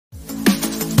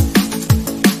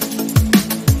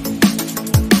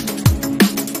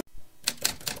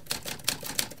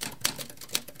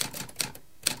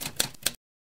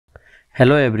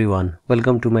Hello everyone,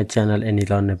 welcome to my channel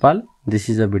Anylearn Nepal. This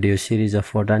is a video series of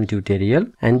Fortran tutorial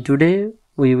and today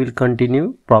we will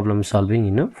continue problem solving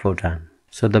in a Fortran.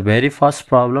 So the very first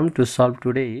problem to solve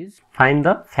today is find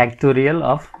the factorial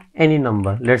of any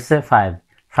number. Let's say 5.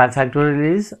 5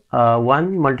 factorial is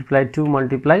 1 multiply 2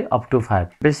 multiply up to 5.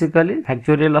 Basically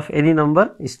factorial of any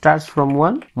number starts from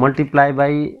 1 multiply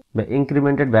by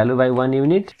incremented value by 1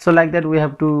 unit. So like that we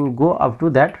have to go up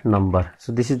to that number.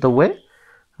 So this is the way.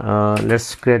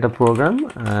 Let's create a program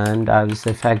and I will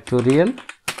say factorial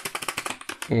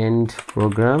and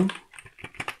program,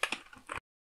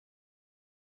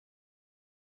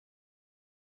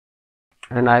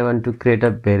 and I want to create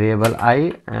a variable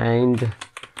I, and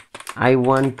I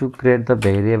want to create the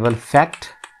variable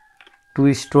fact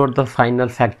to store the final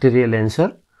factorial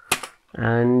answer.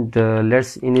 And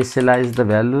let's initialize the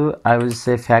value. I will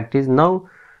say fact is now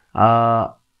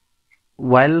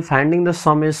while finding the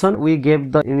summation we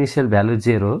gave the initial value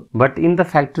 0, but in the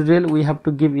factorial we have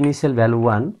to give initial value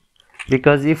 1,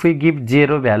 because if we give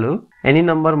 0 value, any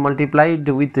number multiplied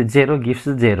with 0 gives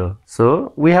 0.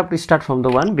 So we have to start from the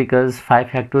 1, because 5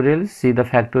 factorial, see the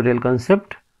factorial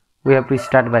concept, we have to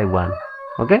start by 1.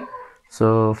 Okay,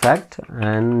 so fact,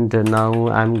 and now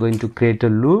I'm going to create a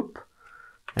loop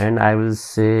and I will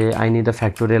say I need a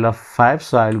factorial of 5,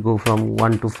 so I will go from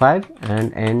 1 to 5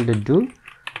 and end do.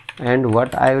 And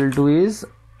what I will do is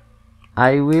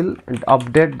I will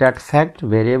update that fact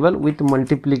variable with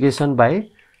multiplication by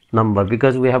number,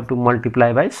 because we have to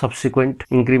multiply by subsequent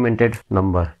incremented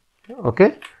number.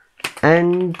 Okay,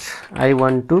 and I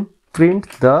want to print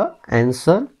the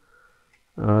answer.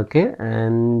 Okay,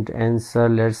 and answer,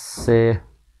 let's say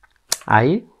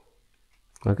I.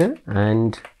 Okay,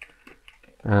 and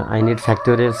I need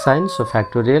factorial sign, so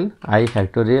factorial I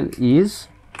factorial is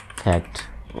fact.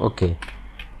 Okay,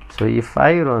 so if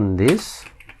I run this,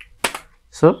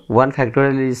 so 1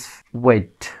 factorial is,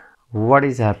 wait, what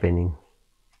is happening?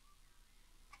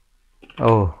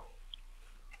 Oh,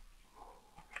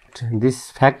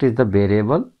 this fact is the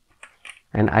variable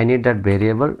and I need that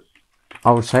variable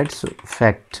outside, so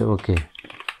fact. Okay,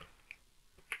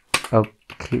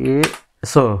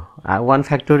 so 1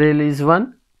 factorial is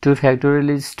 1, 2 factorial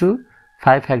is 2,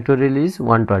 5 factorial is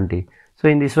 120. So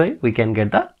in this way we can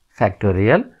get the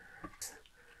factorial.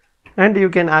 And you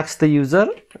can ask the user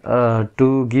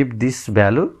to give this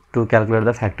value to calculate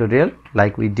the factorial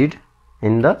like we did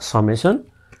in the summation.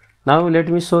 Now let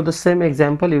me show the same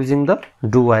example using the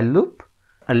do while loop.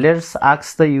 Let's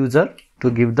ask the user to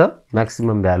give the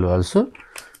maximum value also.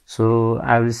 So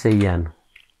I will say n.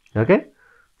 Okay,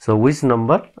 so which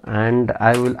number, and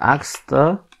I will ask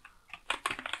the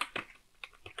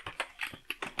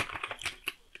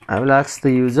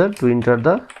user to enter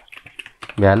the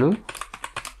value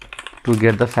to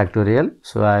get the factorial.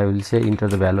 So I will say enter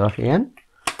the value of n,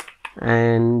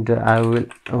 and I will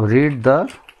read the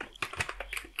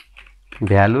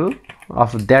value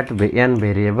of that n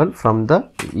variable from the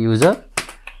user,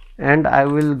 and I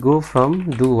will go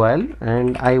from do while,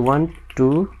 and I want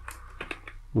to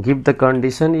give the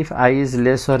condition if I is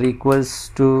less or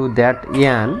equals to that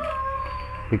n.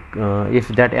 If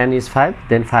that n is 5,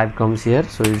 then 5 comes here,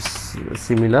 so it's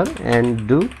similar, and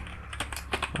do.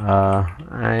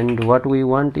 And what we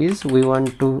want is we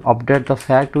want to update the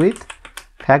fact with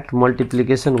fact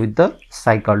multiplication with the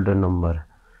cycled number,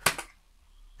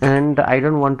 and I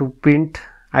don't want to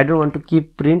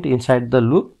keep print inside the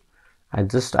loop.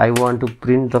 I want to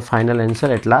print the final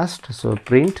answer at last, so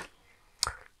print,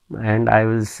 and I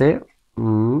will say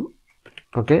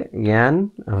okay,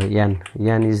 n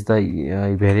is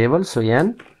the variable, so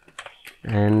n,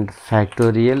 and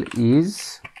factorial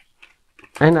is,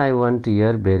 and I want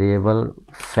here variable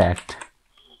fact.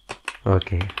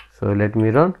 Okay, so let me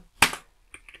run.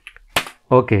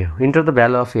 Okay, enter the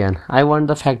value of n. I want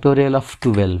the factorial of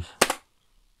 12.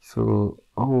 So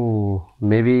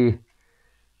maybe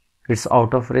it's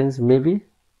out of range, maybe.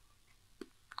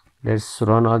 Let's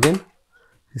run again.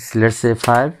 Let's say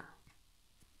 5.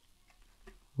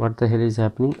 What the hell is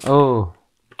happening? Oh,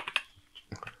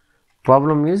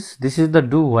 problem is this is the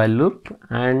do while loop,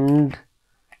 and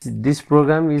this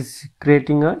program is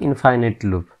creating a infinite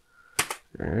loop,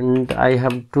 and I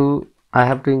have to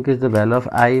increase the value of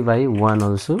I by 1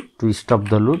 also to stop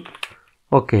the loop.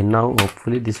 Okay, now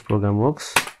hopefully this program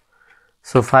works.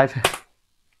 So 5,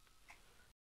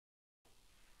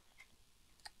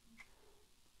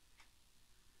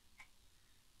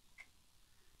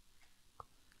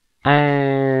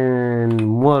 and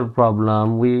more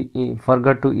problem, we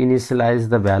forgot to initialize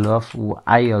the value of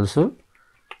I also,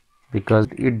 because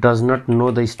it does not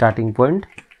know the starting point.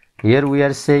 Here we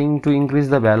are saying to increase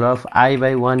the value of I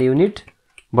by 1 unit,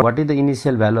 but what is the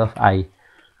initial value of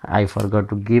I forgot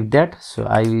to give that, so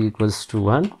I equals to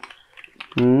 1.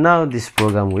 Now this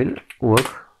program will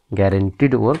work,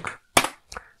 guaranteed work.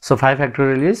 So 5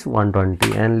 factorial is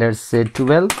 120, and let's say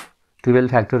 12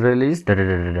 factorial is da, da,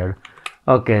 da, da, da.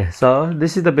 Okay, so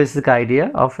this is the basic idea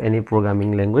of any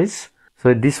programming language.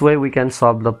 So this way we can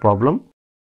solve the problem.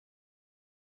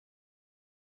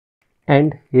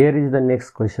 And here is the next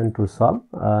question to solve.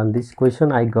 This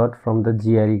question I got from the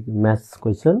GRE maths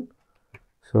question.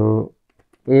 So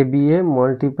ABA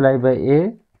multiplied by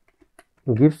A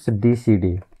gives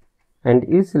DCD, and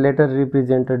each letter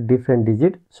represented different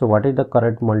digit. So what is the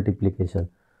correct multiplication?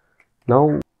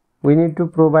 Now we need to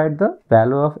provide the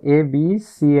value of A, B,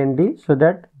 C and D so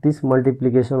that this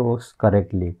multiplication works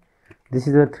correctly. This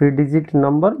is a 3-digit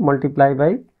number multiplied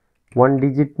by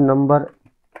 1-digit number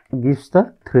gives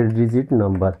the 3-digit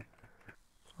number.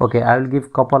 Okay, I will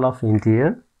give couple of hint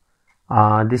here.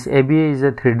 This ABA is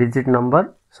a 3-digit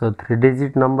number. So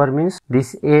 3-digit number means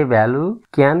this A value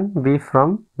can be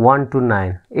from 1 to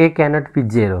 9. A cannot be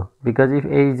 0, because if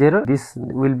A is 0, this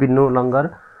will be no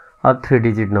longer a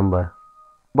 3-digit number.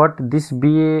 But this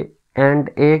B and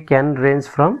A can range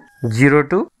from 0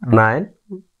 to 9,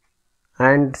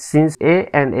 and since A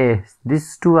and A,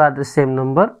 these two are the same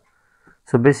number,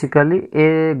 so basically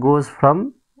A goes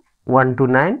from 1 to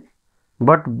 9,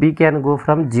 but B can go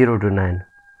from 0 to 9.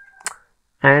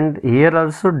 And here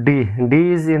also D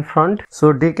is in front,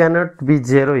 so D cannot be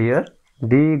 0 here.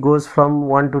 D goes from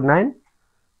 1 to 9,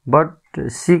 but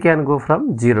C can go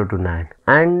from 0 to 9.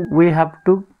 And we have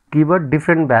to give a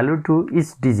different value to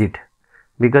each digit,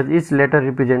 because each letter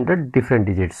represented different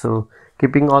digits. So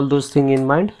keeping all those things in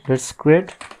mind, let's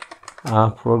create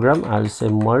a program. I'll say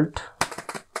mult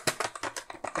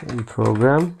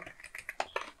program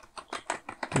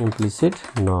implicit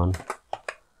none,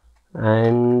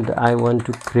 and I want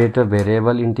to create a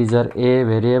variable integer A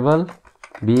variable,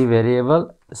 B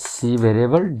variable, C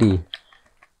variable, D.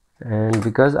 And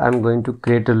because I'm going to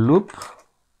create a loop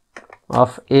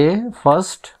of A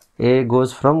first, A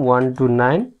goes from 1 to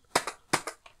 9,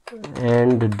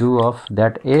 and do of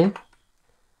that A,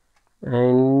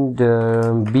 and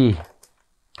B,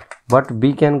 but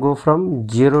B can go from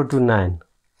 0 to 9,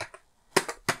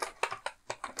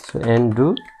 so and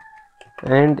do,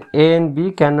 and A and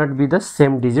B cannot be the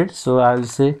same digit, so I will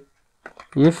say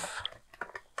if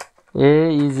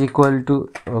A is equal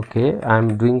to, okay, I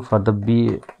am doing for the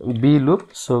B loop.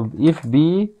 So if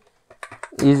B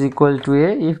is equal to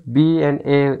A, if B and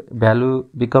A value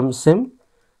becomes same,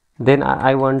 then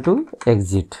I want to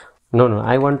exit. No,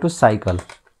 I want to cycle,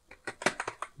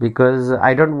 because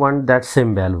I don't want that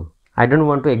same value. I don't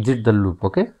want to exit the loop.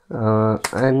 Okay,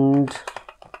 and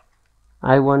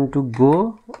I want to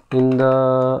go in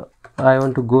the, I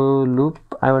want to go loop,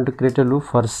 I want to create a loop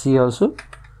for C also.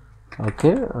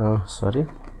 Okay, sorry,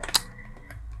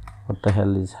 what the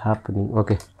hell is happening?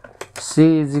 Okay,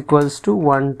 C is equals to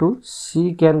 1 to,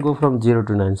 C can go from 0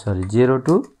 to 9, sorry, 0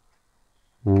 to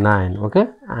 9. Okay,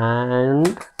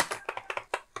 and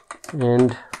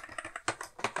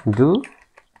do,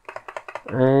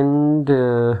 and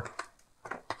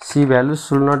C values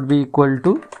should not be equal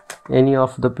to any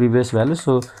of the previous values.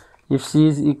 So if C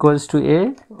is equals to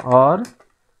A or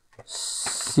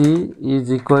C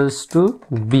is equals to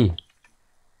B,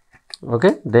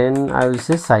 okay, then I will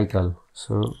say cycle.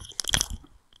 So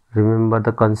remember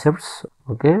the concepts.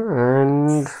 Okay,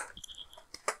 and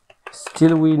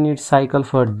still we need cycle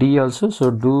for D also.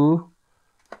 So do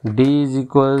D is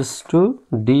equals to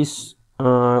D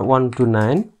 1 to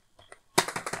 9,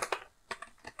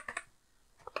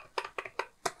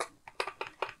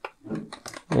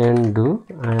 and do,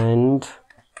 and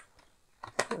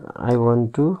I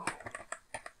want to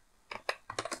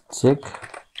check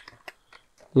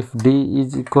if D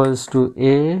is equals to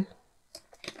A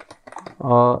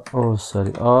or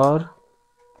or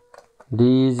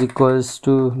D is equals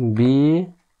to B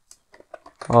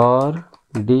or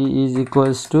D is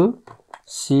equals to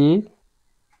C.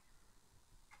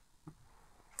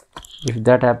 If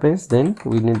that happens, then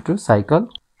we need to cycle.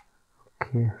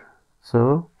 Okay,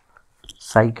 so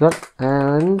cycle,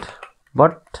 and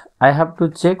but I have to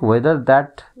check whether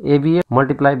that ABA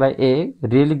multiplied by A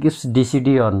really gives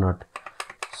DCD or not.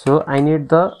 So I need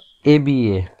the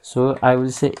ABA. So I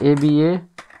will say ABA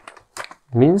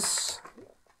means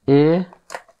A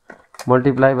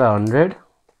multiplied by 100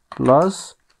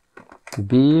 plus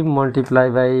B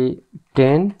multiplied by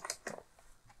 10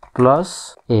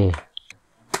 plus A.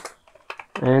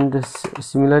 And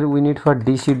similarly we need for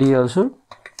DCD also,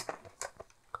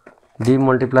 D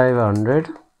multiplied by 100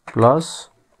 plus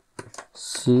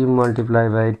C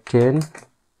multiplied by 10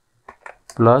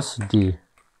 plus D.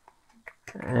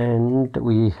 and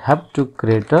we have to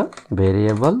create a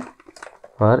variable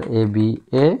for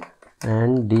ABA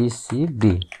and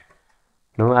DCD.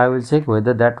 Now I will check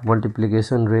whether that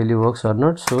multiplication really works or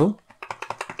not. So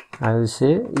I will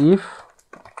say if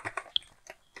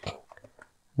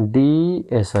ABA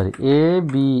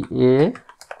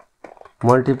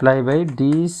multiply by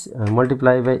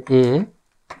A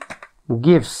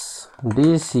gives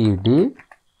DCD,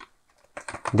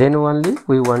 then only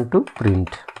we want to print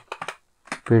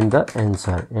the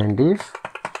answer. And if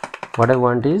what I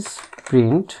want is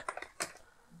print,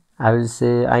 I will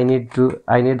say I need the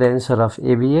answer of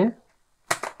ABA,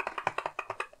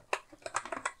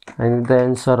 I need the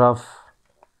answer of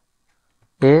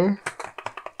A,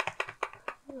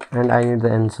 and I need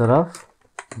the answer of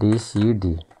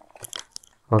DCD.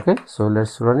 Okay, so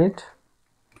let's run it.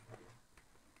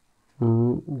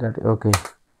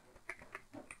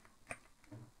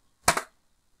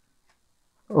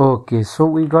 Okay, so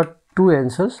we got two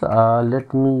answers.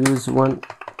 Let me use one.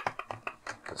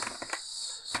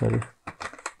 Sorry.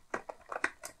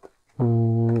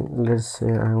 Let's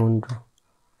say I want to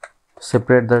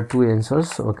separate the two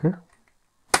answers. Okay,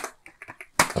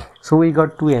 so we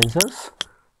got two answers.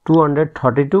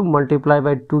 232 multiplied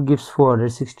by 2 gives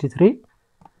 463,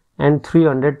 and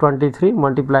 323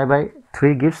 multiplied by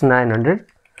 3 gives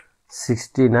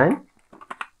 969.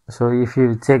 So if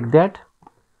you check that,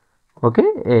 okay,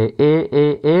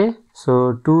 A,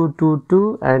 so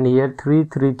 2 and here 3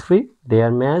 they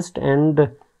are matched,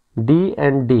 and D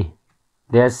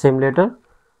they are same letter.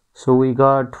 So we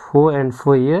got 4 and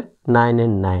 4 here, 9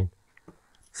 and 9.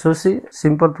 So see,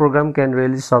 simple program can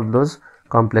really solve those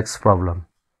complex problem.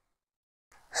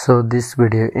 So this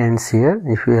video ends here.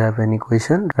 If you have any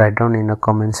question, write down in the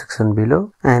comment section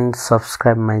below, and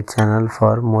subscribe my channel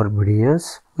for more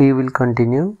videos. We will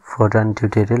continue Fortran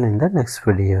tutorial in the next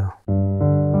video.